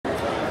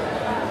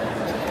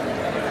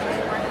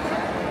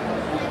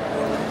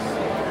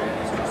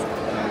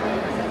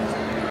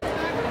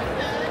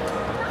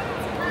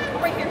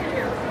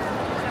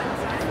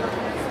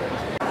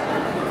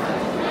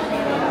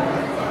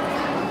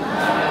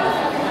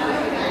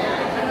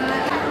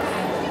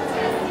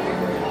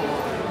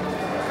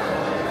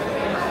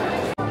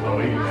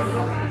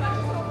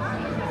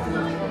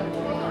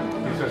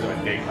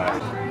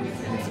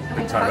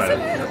time about it.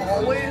 Hasn't it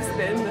always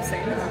been the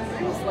same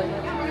countries? Like,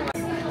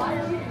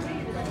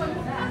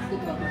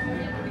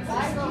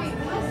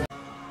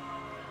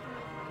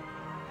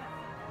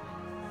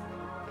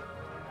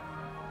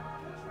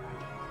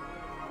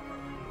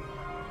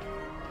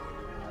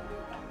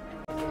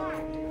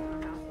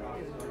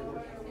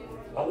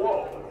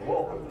 hello and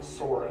welcome to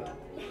Soarin.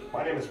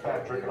 My name is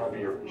Patrick and I'll be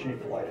your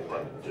chief flight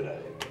attendant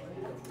today.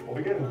 We'll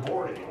begin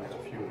boarding in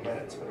a few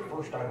minutes, but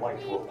first I'd like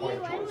to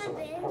acquaint you with some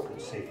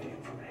important safety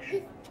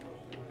information.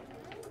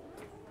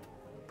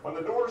 When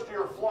the doors to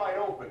your flight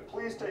open,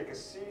 please take a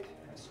seat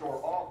and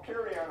store all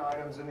carry-on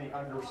items in the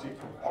underseat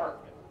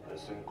compartment.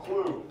 This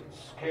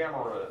includes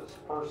cameras,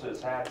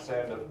 purses, hats,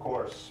 and of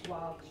course,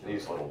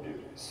 these little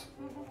beauties.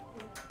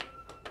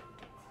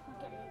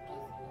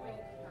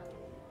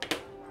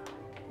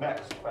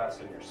 Next,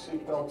 fasten your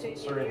seatbelts,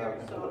 inserting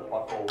them into the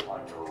buckle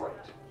on your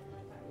right.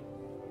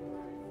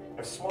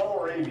 If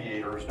smaller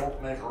aviators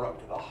don't measure up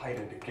to the height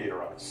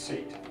indicator on the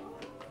seat,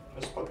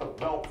 just put the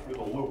belt through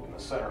the loop in the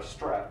center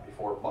strap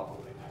before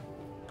buckling.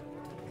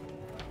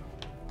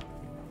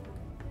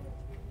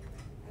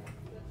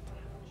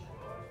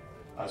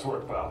 Nice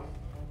work, pal.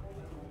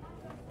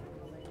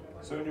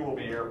 Soon you will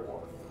be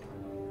airborne.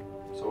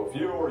 So if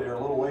you or your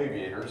little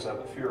aviators have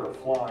a fear of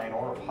flying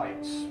or of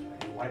heights,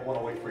 you might want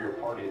to wait for your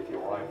party at the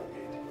arrival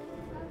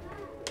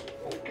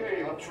gate.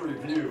 Okay, let's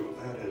review.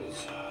 That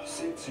is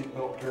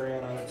seatbelt,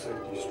 carry-on item,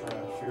 safety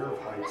strap, fear of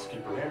heights,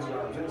 keep your hands and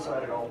arms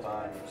inside at all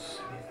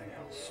times. Anything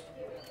else?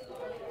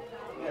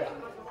 Yeah.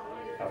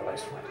 Have a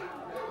nice flight.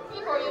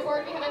 Before you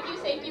board, we have a few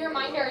safety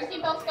reminders.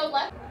 Seatbelts go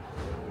left.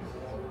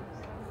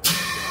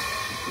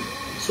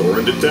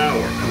 Soarin to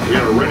tower. We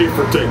are ready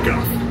for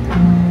takeoff.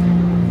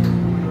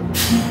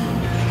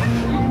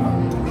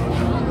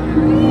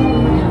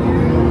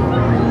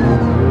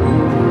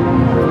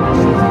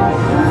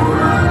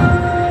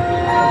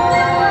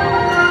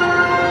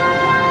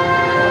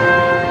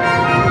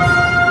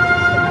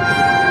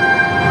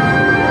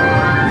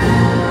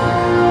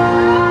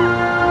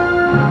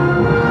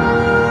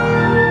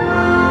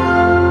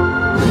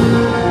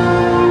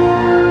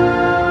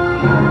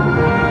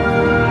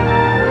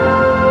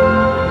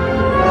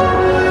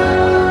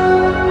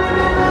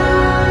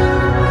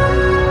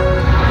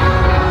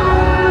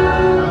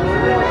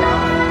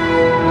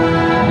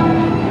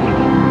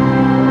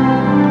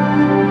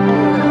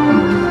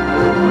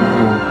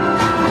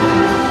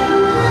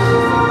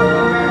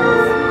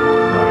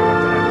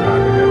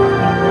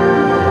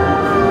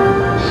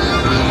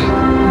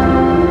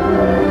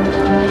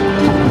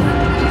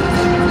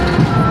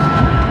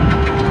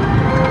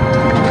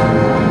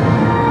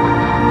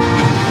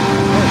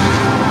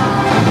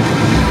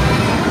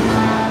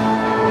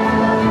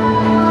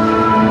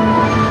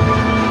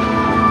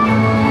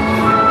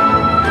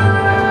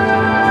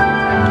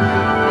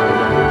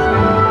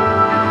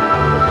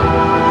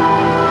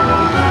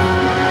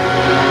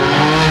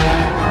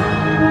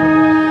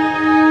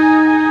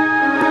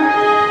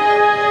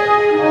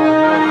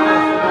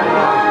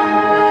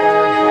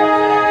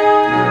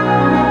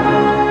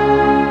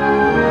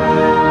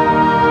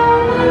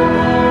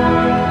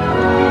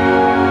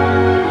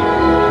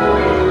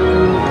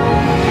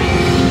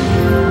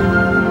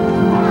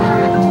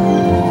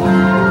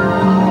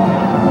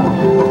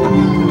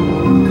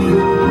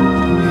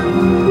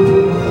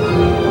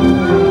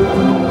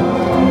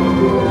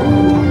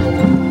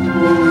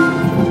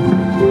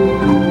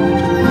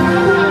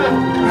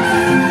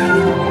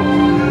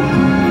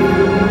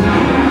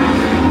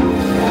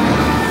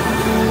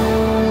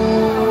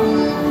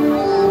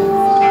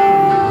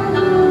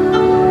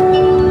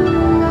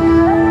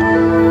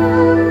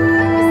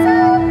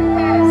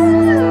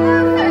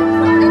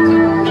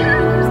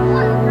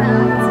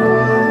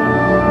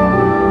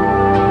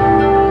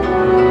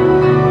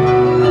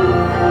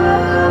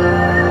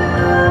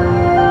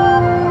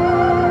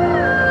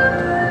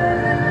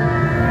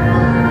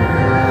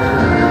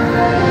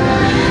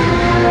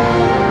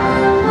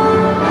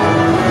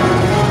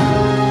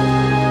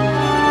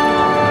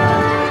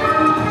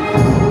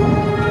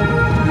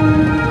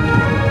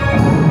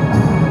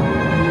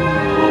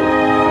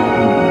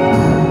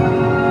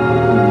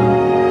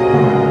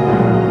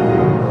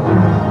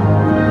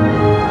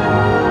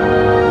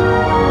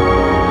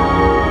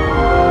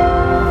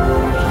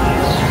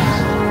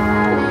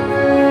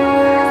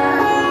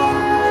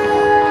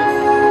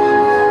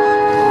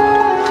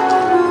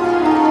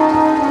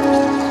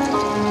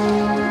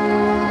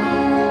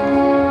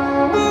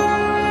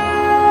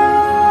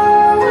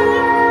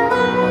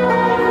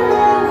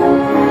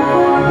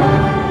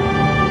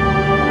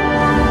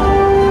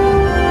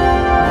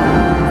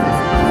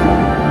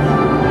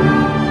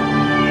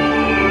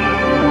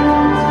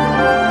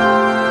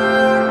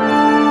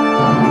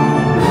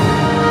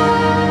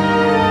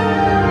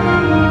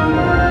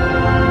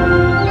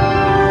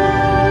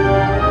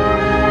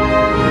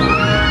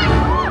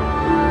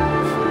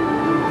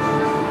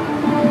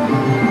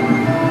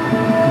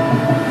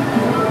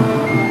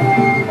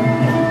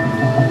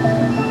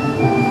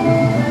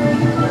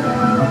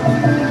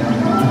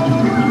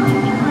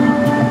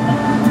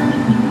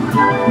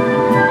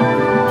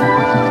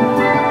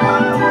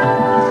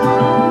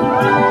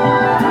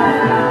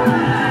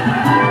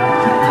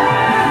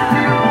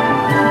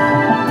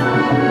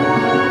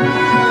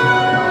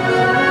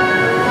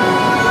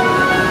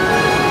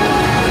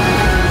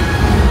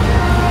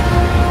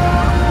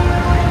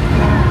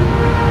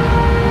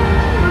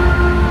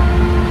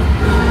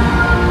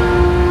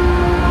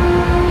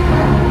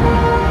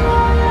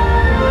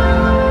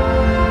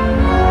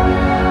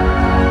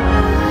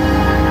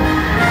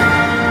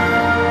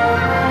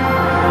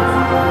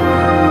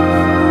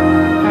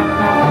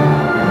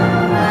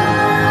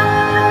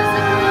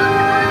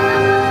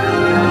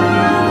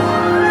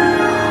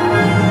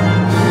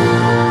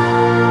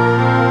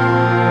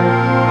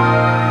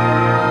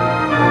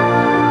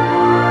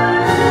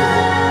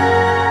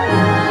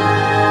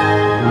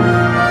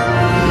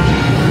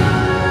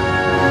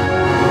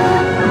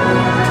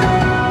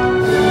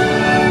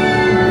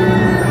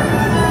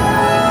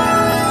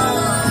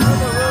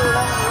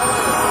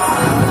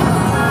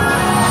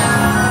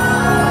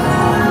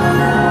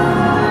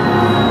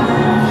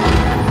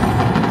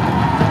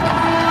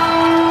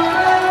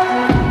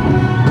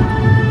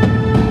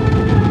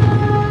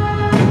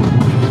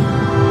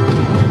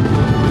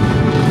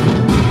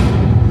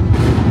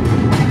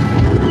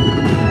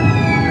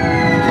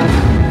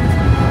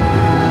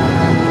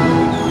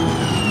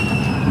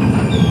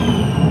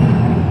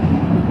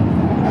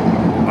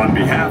 On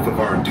behalf of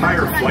our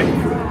entire flight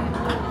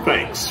crew,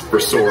 thanks for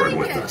soaring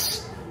with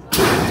us.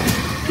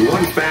 To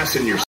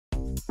unfasten your